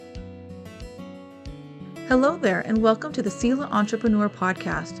Hello there, and welcome to the Sela Entrepreneur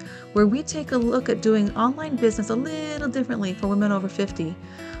Podcast, where we take a look at doing online business a little differently for women over 50.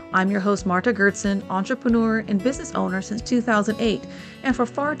 I'm your host, Marta Gertson, entrepreneur and business owner since 2008, and for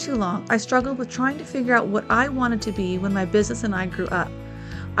far too long, I struggled with trying to figure out what I wanted to be when my business and I grew up.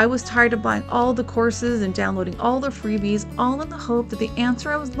 I was tired of buying all the courses and downloading all the freebies, all in the hope that the answer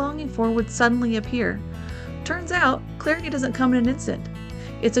I was longing for would suddenly appear. Turns out, clarity doesn't come in an instant.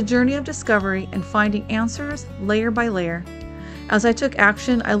 It's a journey of discovery and finding answers layer by layer. As I took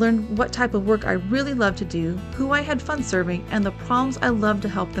action, I learned what type of work I really loved to do, who I had fun serving, and the problems I loved to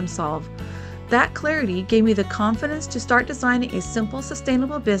help them solve. That clarity gave me the confidence to start designing a simple,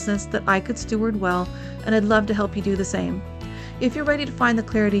 sustainable business that I could steward well, and I'd love to help you do the same. If you're ready to find the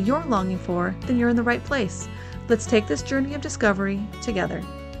clarity you're longing for, then you're in the right place. Let's take this journey of discovery together.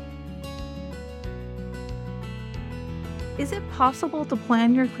 Is it possible to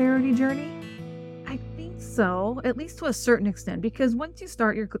plan your clarity journey? I think so, at least to a certain extent, because once you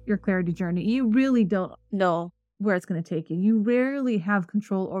start your clarity journey, you really don't know where it's going to take you. You rarely have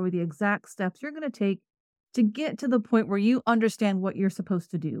control over the exact steps you're going to take to get to the point where you understand what you're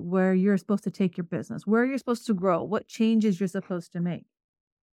supposed to do, where you're supposed to take your business, where you're supposed to grow, what changes you're supposed to make.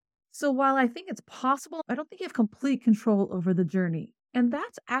 So while I think it's possible, I don't think you have complete control over the journey. And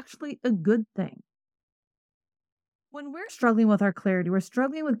that's actually a good thing. When we're struggling with our clarity, we're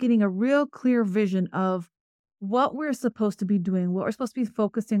struggling with getting a real clear vision of what we're supposed to be doing, what we're supposed to be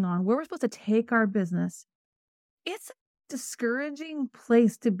focusing on, where we're supposed to take our business. It's a discouraging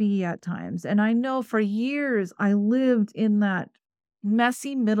place to be at times. And I know for years I lived in that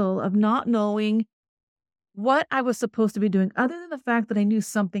messy middle of not knowing what I was supposed to be doing, other than the fact that I knew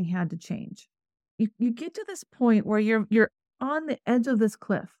something had to change. You get to this point where you're on the edge of this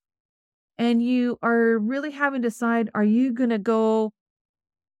cliff. And you are really having to decide, are you going to go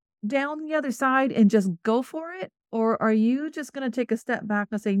down the other side and just go for it? Or are you just going to take a step back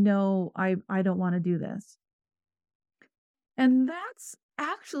and say, no, I don't want to do this? And that's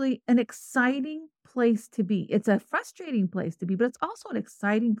actually an exciting place to be. It's a frustrating place to be, but it's also an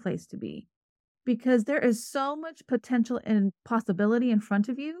exciting place to be because there is so much potential and possibility in front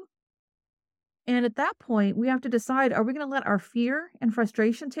of you. And at that point, we have to decide, are we going to let our fear and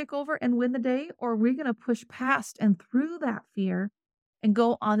frustration take over and win the day? Or are we going to push past and through that fear and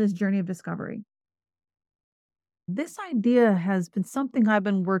go on this journey of discovery? This idea has been something I've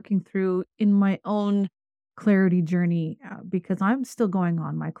been working through in my own clarity journey because I'm still going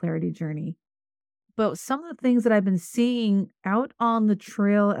on my clarity journey. But some of the things that I've been seeing out on the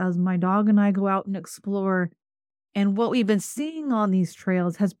trail as my dog and I go out and explore, and what we've been seeing on these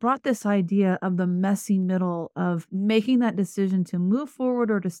trails has brought this idea of the messy middle of making that decision to move forward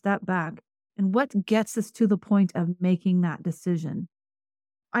or to step back, and what gets us to the point of making that decision.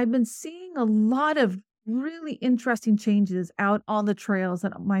 I've been seeing a lot of really interesting changes out on the trails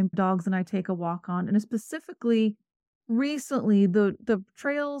that my dogs and I take a walk on, and specifically recently the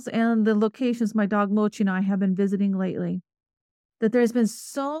trails and the locations my dog Mochi and I have been visiting lately, that there's been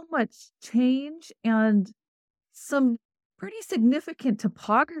so much change and some pretty significant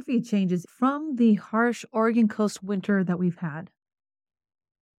topography changes from the harsh Oregon coast winter that we've had.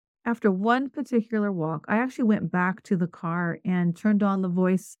 After one particular walk, I actually went back to the car and turned on the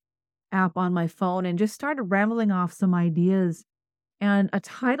voice app on my phone and just started rambling off some ideas. And a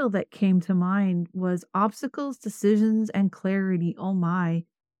title that came to mind was Obstacles, Decisions, and Clarity. Oh my.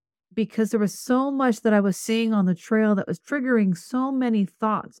 Because there was so much that I was seeing on the trail that was triggering so many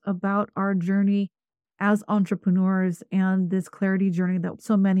thoughts about our journey as entrepreneurs and this clarity journey that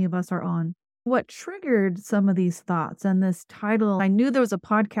so many of us are on. What triggered some of these thoughts and this title, I knew there was a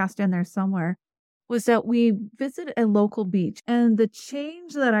podcast in there somewhere, was that we visited a local beach. And the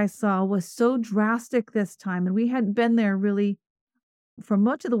change that I saw was so drastic this time. And we hadn't been there really for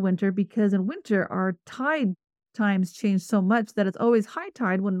much of the winter because in winter, our tide times change so much that it's always high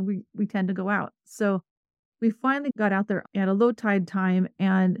tide when we tend to go out. So we finally got out there at a low tide time,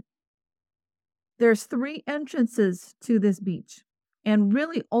 and there's 3 entrances to this beach, and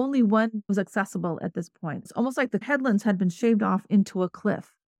really only one was accessible at this point. It's almost like the headlands had been shaved off into a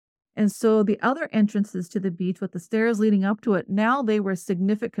cliff. And so the other entrances to the beach with the stairs leading up to it, now they were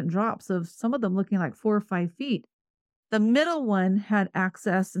significant drops of some of them looking like 4 or 5 feet. The middle one had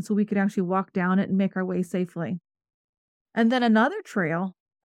access, and so we could actually walk down it and make our way safely. And then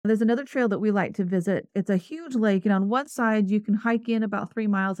there's another trail that we like to visit. It's a huge lake, and on one side you can hike in about 3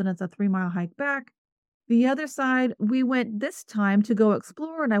 miles, and it's a 3-mile hike back. The other side, we went this time to go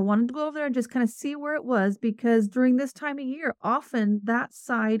explore, and I wanted to go over there and just kind of see where it was because during this time of year, often that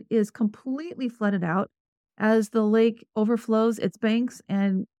side is completely flooded out as the lake overflows its banks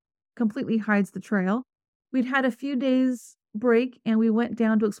and completely hides the trail. We'd had a few days break and we went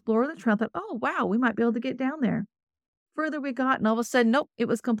down to explore the trail. Thought, oh, wow, we might be able to get down there. Further we got, and all of a sudden, nope, it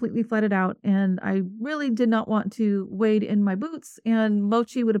was completely flooded out. And I really did not want to wade in my boots. And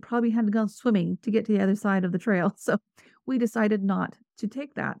Mochi would have probably had to go swimming to get to the other side of the trail. So we decided not to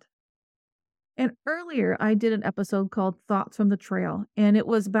take that. And earlier, I did an episode called Thoughts from the Trail, and it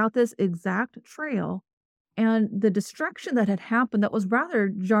was about this exact trail and the destruction that had happened that was rather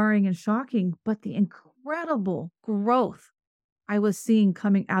jarring and shocking, but the incredible growth I was seeing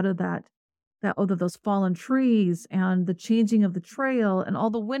coming out of that all of those fallen trees and the changing of the trail and all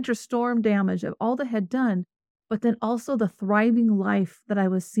the winter storm damage of all that had done, but then also the thriving life that I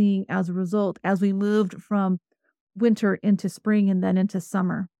was seeing as a result as we moved from winter into spring and then into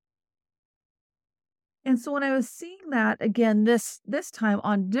summer. And so when I was seeing that again this time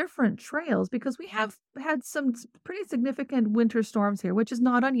on different trails, because we have had some pretty significant winter storms here, which is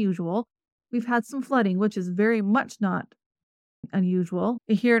not unusual. We've had some flooding, which is very much not unusual.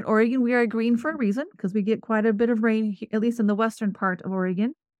 Here in Oregon, we are green for a reason because we get quite a bit of rain, at least in the western part of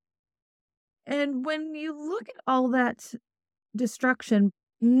Oregon. And when you look at all that destruction,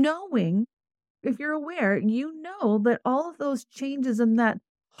 knowing, if you're aware, you know that all of those changes and that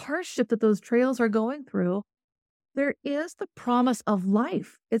hardship that those trails are going through, there is the promise of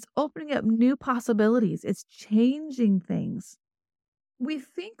life. It's opening up new possibilities, it's changing things. We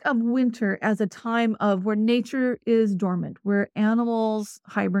think of winter as a time of where nature is dormant, where animals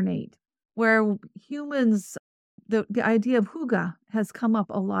hibernate, where humans, the idea of hygge has come up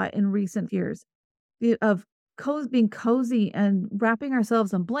a lot in recent years, of being cozy and wrapping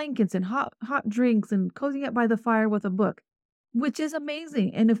ourselves in blankets and hot drinks and cozying up by the fire with a book, which is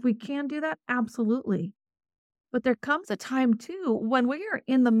amazing. And if we can do that, absolutely. But there comes a time too when we are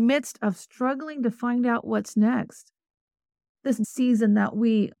in the midst of struggling to find out what's next. This season that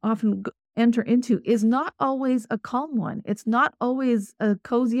we often enter into is not always a calm one. It's not always a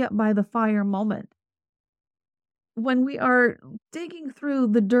cozy up by the fire moment. When we are digging through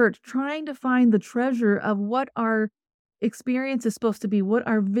the dirt, trying to find the treasure of what our experience is supposed to be, what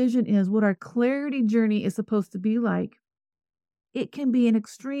our vision is, what our clarity journey is supposed to be like, it can be an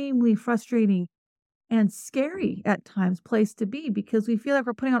extremely frustrating and scary at times place to be because we feel like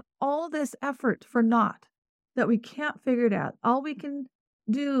we're putting on all this effort for naught, that we can't figure it out. All we can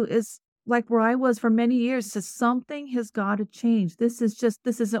do is like where I was for many years, is something has got to change. This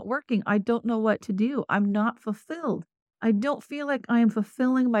isn't working. I don't know what to do. I'm not fulfilled. I don't feel like I am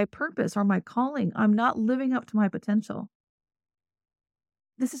fulfilling my purpose or my calling. I'm not living up to my potential.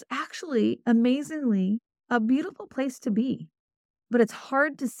 This is actually amazingly a beautiful place to be. But it's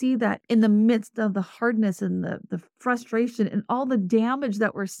hard to see that in the midst of the hardness and the frustration and all the damage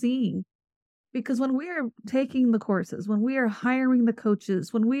that we're seeing. Because when we are taking the courses, when we are hiring the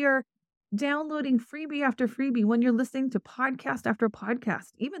coaches, when we are downloading freebie after freebie, when you're listening to podcast after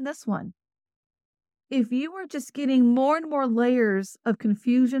podcast, even this one, if you are just getting more and more layers of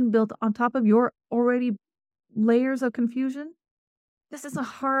confusion built on top of your already layers of confusion, this is a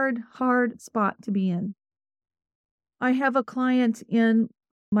hard spot to be in. I have a client in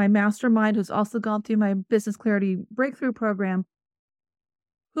my mastermind who's also gone through my business clarity breakthrough program,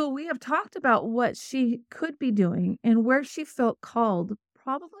 who we have talked about what she could be doing and where she felt called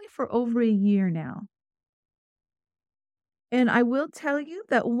probably for over a year now. And I will tell you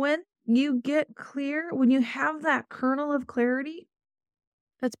that when you get clear, when you have that kernel of clarity,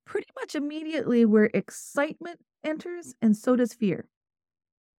 that's pretty much immediately where excitement enters and so does fear.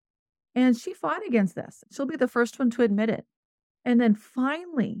 And she fought against this. She'll be the first one to admit it. And then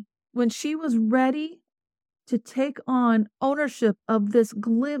finally, when she was ready to take on ownership of this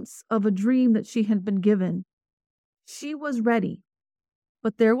glimpse of a dream that she had been given, she was ready.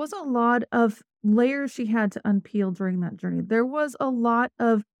 But there was a lot of layers she had to unpeel during that journey. There was a lot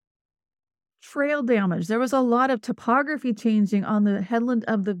of trail damage. There was a lot of topography changing on the headland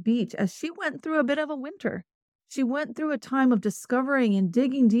of the beach as she went through a bit of a winter. She went through a time of discovering and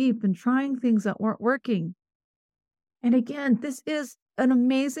digging deep and trying things that weren't working. And again, this is an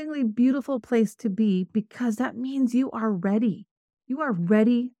amazingly beautiful place to be because that means you are ready. You are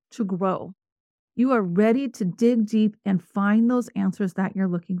ready to grow. You are ready to dig deep and find those answers that you're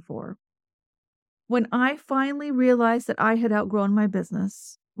looking for. When I finally realized that I had outgrown my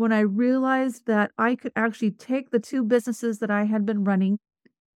business, when I realized that I could actually take the two businesses that I had been running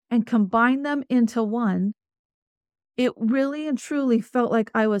and combine them into one, it really and truly felt like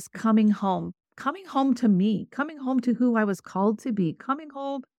I was coming home to me, coming home to who I was called to be, coming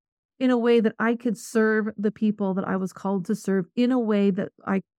home in a way that I could serve the people that I was called to serve in a way that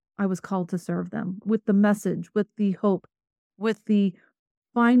I was called to serve them with the message, with the hope, with the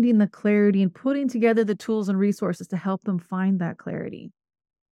finding the clarity and putting together the tools and resources to help them find that clarity.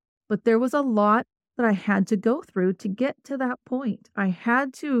 But there was a lot that I had to go through to get to that point. I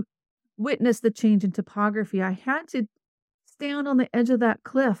had to witness the change in topography. I had to stand on the edge of that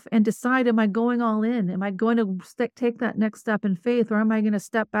cliff and decide, am I going all in? Am I going to take that next step in faith, or am I going to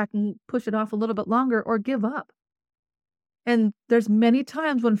step back and push it off a little bit longer or give up? And there's many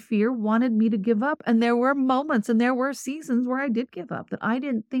times when fear wanted me to give up, and there were moments and there were seasons where I did give up, that I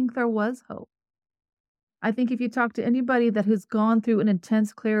didn't think there was hope. I think if you talk to anybody that has gone through an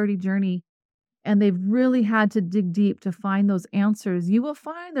intense clarity journey and they've really had to dig deep to find those answers, you will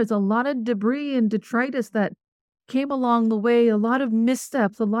find there's a lot of debris and detritus that came along the way, a lot of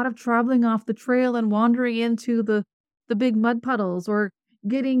missteps, a lot of traveling off the trail and wandering into the big mud puddles, or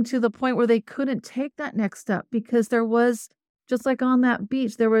getting to the point where they couldn't take that next step because there was, just like on that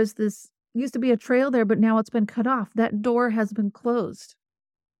beach, there was this used to be a trail there, but now it's been cut off. That door has been closed.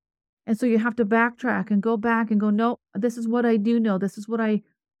 And so you have to backtrack and go back and go, no, this is what I do know. This is what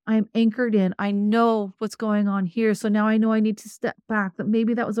I'm anchored in. I know what's going on here. So now I know I need to step back. That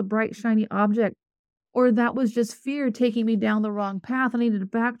maybe that was a bright, shiny object, or that was just fear taking me down the wrong path. I needed to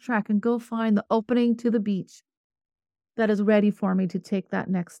backtrack and go find the opening to the beach that is ready for me to take that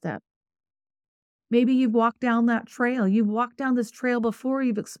next step. Maybe you've walked down that trail. You've walked down this trail before.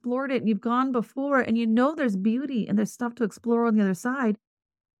 You've explored it and you've gone before, and you know there's beauty and there's stuff to explore on the other side,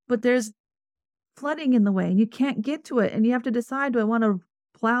 but there's flooding in the way and you can't get to it. And you have to decide, do I want to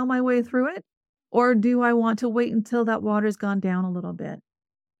plow my way through it? Or do I want to wait until that water's gone down a little bit?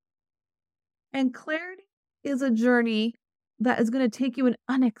 And clarity is a journey that is going to take you in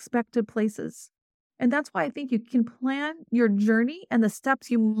unexpected places. And that's why I think you can plan your journey and the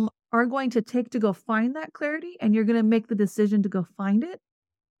steps you are going to take to go find that clarity, and you're going to make the decision to go find it.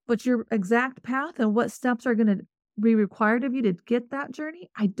 But your exact path and what steps are going to be required of you to get that journey,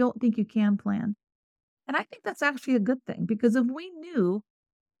 I don't think you can plan. And I think that's actually a good thing, because if we knew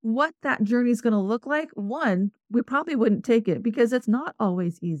what that journey is going to look like, one, we probably wouldn't take it because it's not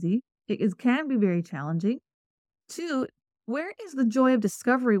always easy. Can be very challenging. Two, where is the joy of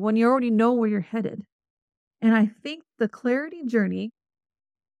discovery when you already know where you're headed? And I think the clarity journey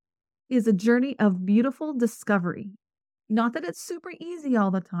is a journey of beautiful discovery. Not that it's super easy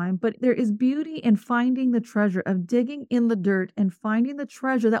all the time, but there is beauty in finding the treasure, of digging in the dirt and finding the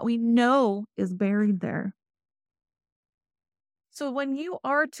treasure that we know is buried there. So when you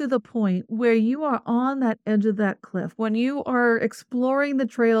are to the point where you are on that edge of that cliff, when you are exploring the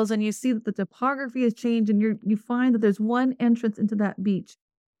trails and you see that the topography has changed and you find that there's one entrance into that beach,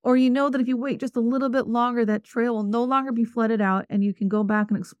 or you know that if you wait just a little bit longer, that trail will no longer be flooded out and you can go back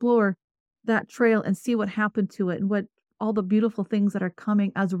and explore that trail and see what happened to it and what all the beautiful things that are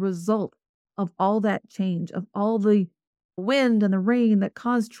coming as a result of all that change, of all the wind and the rain that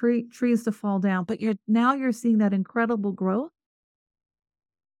caused trees to fall down. But you're seeing that incredible growth.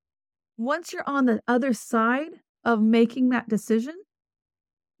 Once you're on the other side of making that decision,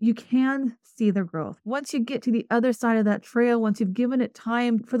 you can see the growth. Once you get to the other side of that trail, once you've given it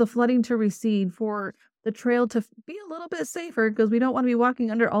time for the flooding to recede, for the trail to be a little bit safer, because we don't want to be walking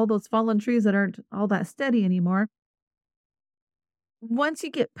under all those fallen trees that aren't all that steady anymore. Once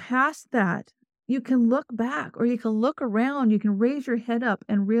you get past that, you can look back or you can look around, you can raise your head up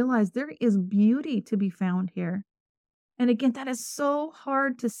and realize there is beauty to be found here. And again, that is so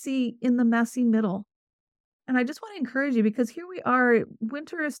hard to see in the messy middle. And I just want to encourage you, because here we are,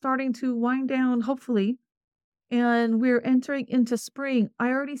 winter is starting to wind down, hopefully, and we're entering into spring. I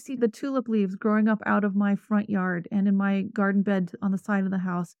already see the tulip leaves growing up out of my front yard and in my garden bed on the side of the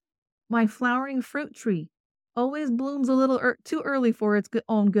house. My flowering fruit tree always blooms a little too early for its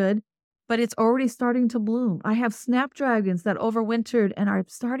own good, but it's already starting to bloom. I have snapdragons that overwintered and are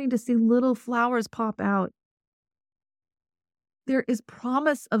starting to see little flowers pop out. There is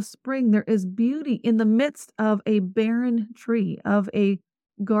promise of spring. There is beauty in the midst of a barren tree, of a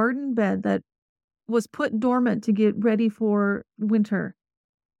garden bed that was put dormant to get ready for winter.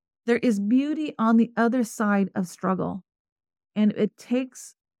 There is beauty on the other side of struggle. And it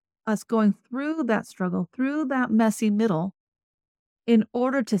takes us going through that struggle, through that messy middle, in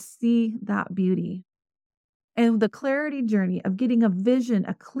order to see that beauty. And the clarity journey of getting a vision,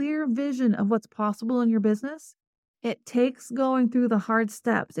 a clear vision of what's possible in your business, it takes going through the hard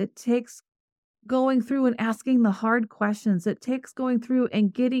steps. It takes going through and asking the hard questions. It takes going through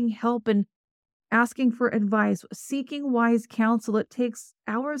and getting help and asking for advice, seeking wise counsel. It takes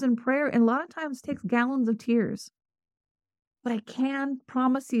hours in prayer, and a lot of times takes gallons of tears. But I can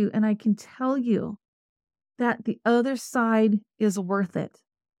promise you, and I can tell you, that the other side is worth it.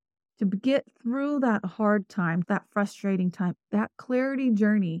 to get through that hard time, that frustrating time, that clarity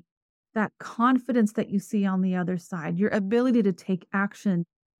journey, that confidence that you see on the other side, your ability to take action,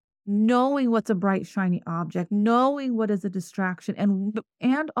 knowing what's a bright, shiny object, knowing what is a distraction,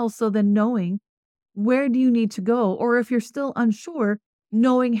 and also then knowing where do you need to go? Or if you're still unsure,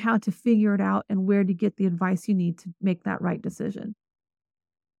 knowing how to figure it out and where to get the advice you need to make that right decision.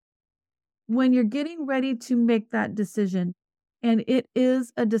 When you're getting ready to make that decision, and it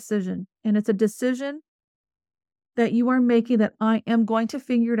is a decision, and it's a decision that you are making that I am going to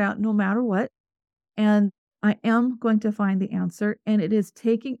figure it out no matter what, and I am going to find the answer, and it is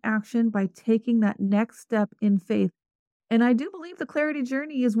taking action by taking that next step in faith. And I do believe the clarity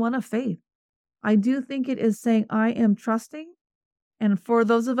journey is one of faith. I do think it is saying, I am trusting. And for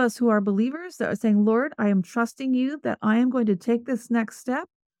those of us who are believers that are saying, Lord, I am trusting you that I am going to take this next step.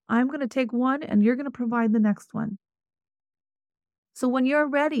 I'm going to take one and you're going to provide the next one. So when you're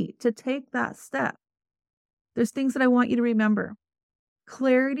ready to take that step, there's things that I want you to remember.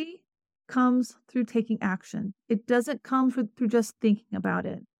 Clarity comes through taking action. It doesn't come through just thinking about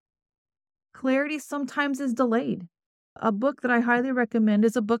it. Clarity sometimes is delayed. A book that I highly recommend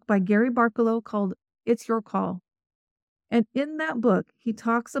is a book by Gary Barkalow called It's Your Call. And in that book, he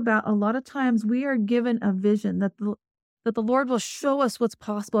talks about a lot of times we are given a vision that the Lord will show us what's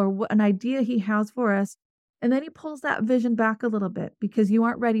possible or what an idea he has for us. And then he pulls that vision back a little bit because you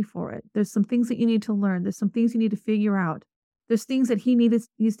aren't ready for it. There's some things that you need to learn. There's some things you need to figure out. There's things that he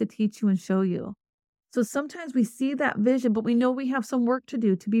needs to teach you and show you. So sometimes we see that vision, but we know we have some work to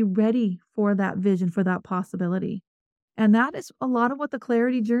do to be ready for that vision, for that possibility. And that is a lot of what the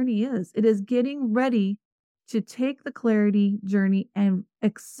clarity journey is. It is getting ready to take the clarity journey and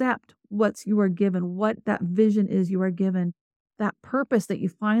accept what you are given, what that vision is you are given, that purpose that you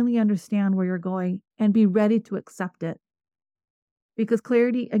finally understand where you're going and be ready to accept it. Because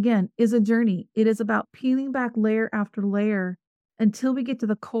clarity, again, is a journey. It is about peeling back layer after layer until we get to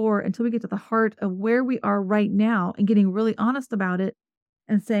the core, until we get to the heart of where we are right now and getting really honest about it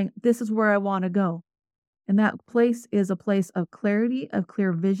and saying, this is where I want to go. And that place is a place of clarity, of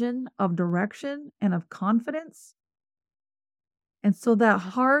clear vision, of direction, and of confidence. And so that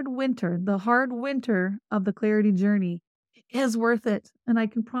hard winter, the hard winter of the clarity journey is worth it. And I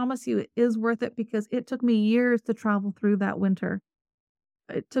can promise you it is worth it because it took me years to travel through that winter.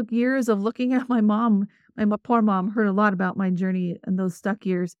 It took years of looking at my mom. My poor mom heard a lot about my journey in those stuck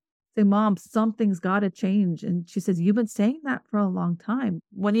years. Say, Mom, something's got to change. And she says, you've been saying that for a long time.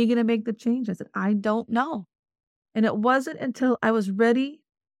 When are you going to make the change? I said, I don't know. And it wasn't until I was ready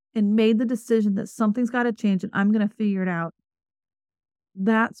and made the decision that something's got to change and I'm going to figure it out.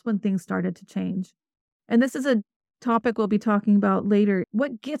 That's when things started to change. And this is a topic we'll be talking about later.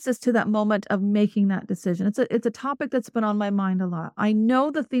 What gets us to that moment of making that decision? It's a topic that's been on my mind a lot. I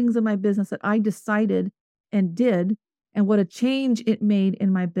know the things in my business that I decided and did and what a change it made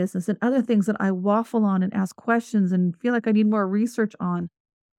in my business and other things that I waffle on and ask questions and feel like I need more research on.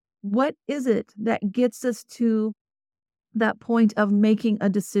 What is it that gets us to that point of making a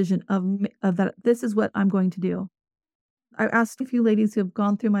decision of that this is what I'm going to do? I asked a few ladies who have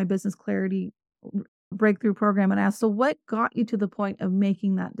gone through my business clarity breakthrough program and asked, so what got you to the point of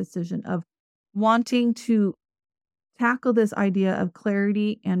making that decision of wanting to tackle this idea of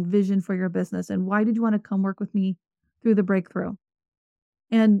clarity and vision for your business? And why did you want to come work with me through the breakthrough?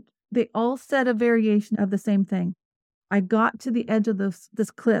 And they all said a variation of the same thing. I got to the edge of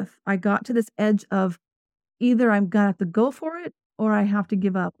this cliff. I got to this edge of either I'm going to have to go for it or I have to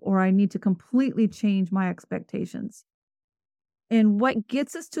give up or I need to completely change my expectations. And what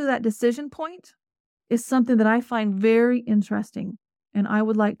gets us to that decision point is something that I find very interesting and I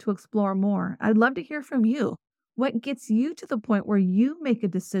would like to explore more. I'd love to hear from you. What gets you to the point where you make a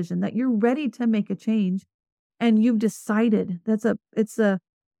decision that you're ready to make a change and you've decided? It's a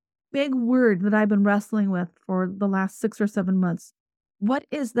big word that I've been wrestling with for the last 6 or 7 months. What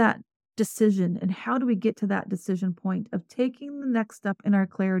is that decision and how do we get to that decision point of taking the next step in our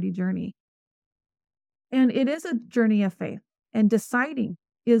clarity journey? And it is a journey of faith, and deciding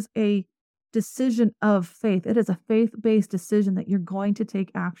is a decision of faith. It is a faith-based decision that you're going to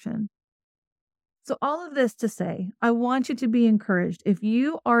take action. So all of this to say, I want you to be encouraged. If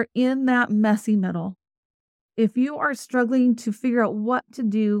you are in that messy middle, if you are struggling to figure out what to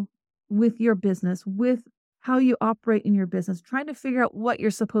do with your business, with how you operate in your business, trying to figure out what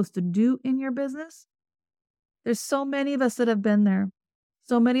you're supposed to do in your business, there's so many of us that have been there.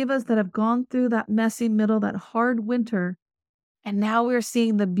 So many of us that have gone through that messy middle, that hard winter, and now we're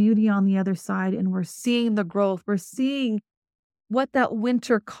seeing the beauty on the other side and we're seeing the growth. We're seeing what that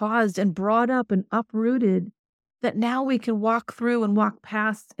winter caused and brought up and uprooted that now we can walk through and walk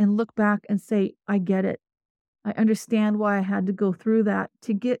past and look back and say, I get it. I understand why I had to go through that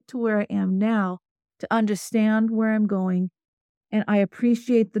to get to where I am now, to understand where I'm going. And I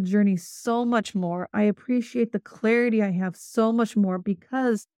appreciate the journey so much more. I appreciate the clarity I have so much more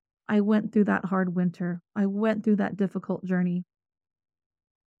because I went through that hard winter. I went through that difficult journey.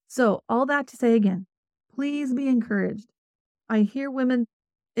 So, all that to say again, please be encouraged. I hear women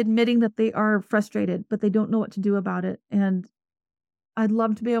admitting that they are frustrated, but they don't know what to do about it. And I'd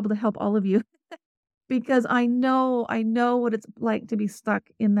love to be able to help all of you because I know what it's like to be stuck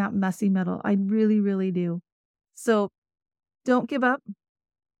in that messy middle. I really, really do. So don't give up.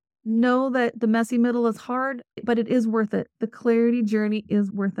 Know that the messy middle is hard, but it is worth it. The clarity journey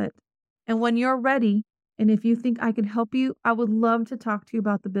is worth it. And when you're ready, and if you think I can help you, I would love to talk to you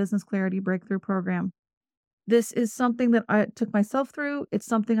about the Business Clarity Breakthrough Program. This is something that I took myself through. It's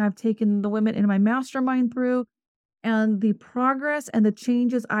something I've taken the women in my mastermind through. And the progress and the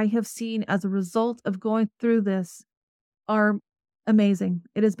changes I have seen as a result of going through this are amazing.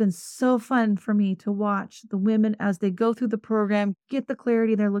 It has been so fun for me to watch the women as they go through the program, get the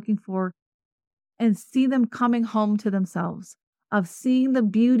clarity they're looking for, and see them coming home to themselves, of seeing the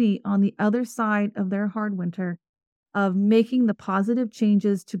beauty on the other side of their hard winter, of making the positive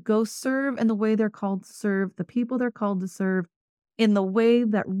changes to go serve in the way they're called to serve, the people they're called to serve in the way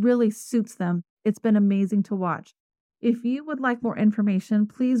that really suits them. It's been amazing to watch. If you would like more information,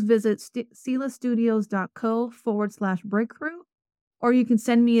 please visit selastudios.co/breakthrough, or you can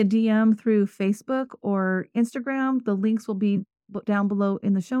send me a DM through Facebook or Instagram. The links will be down below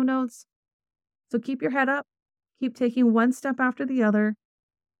in the show notes. So keep your head up, keep taking one step after the other,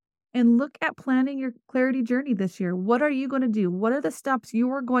 and look at planning your clarity journey this year. What are you going to do? What are the steps you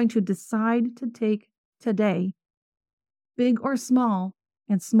are going to decide to take today, big or small?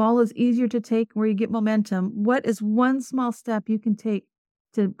 And small is easier to take where you get momentum. What is one small step you can take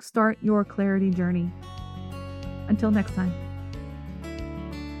to start your clarity journey? Until next time.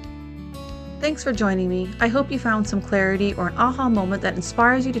 Thanks for joining me. I hope you found some clarity or an aha moment that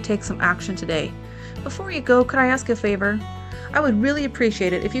inspires you to take some action today. Before you go, could I ask a favor? I would really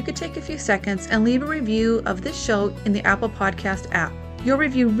appreciate it if you could take a few seconds and leave a review of this show in the Apple Podcast app. Your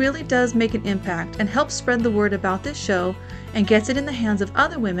review really does make an impact and helps spread the word about this show and gets it in the hands of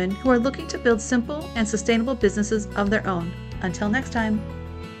other women who are looking to build simple and sustainable businesses of their own. Until next time.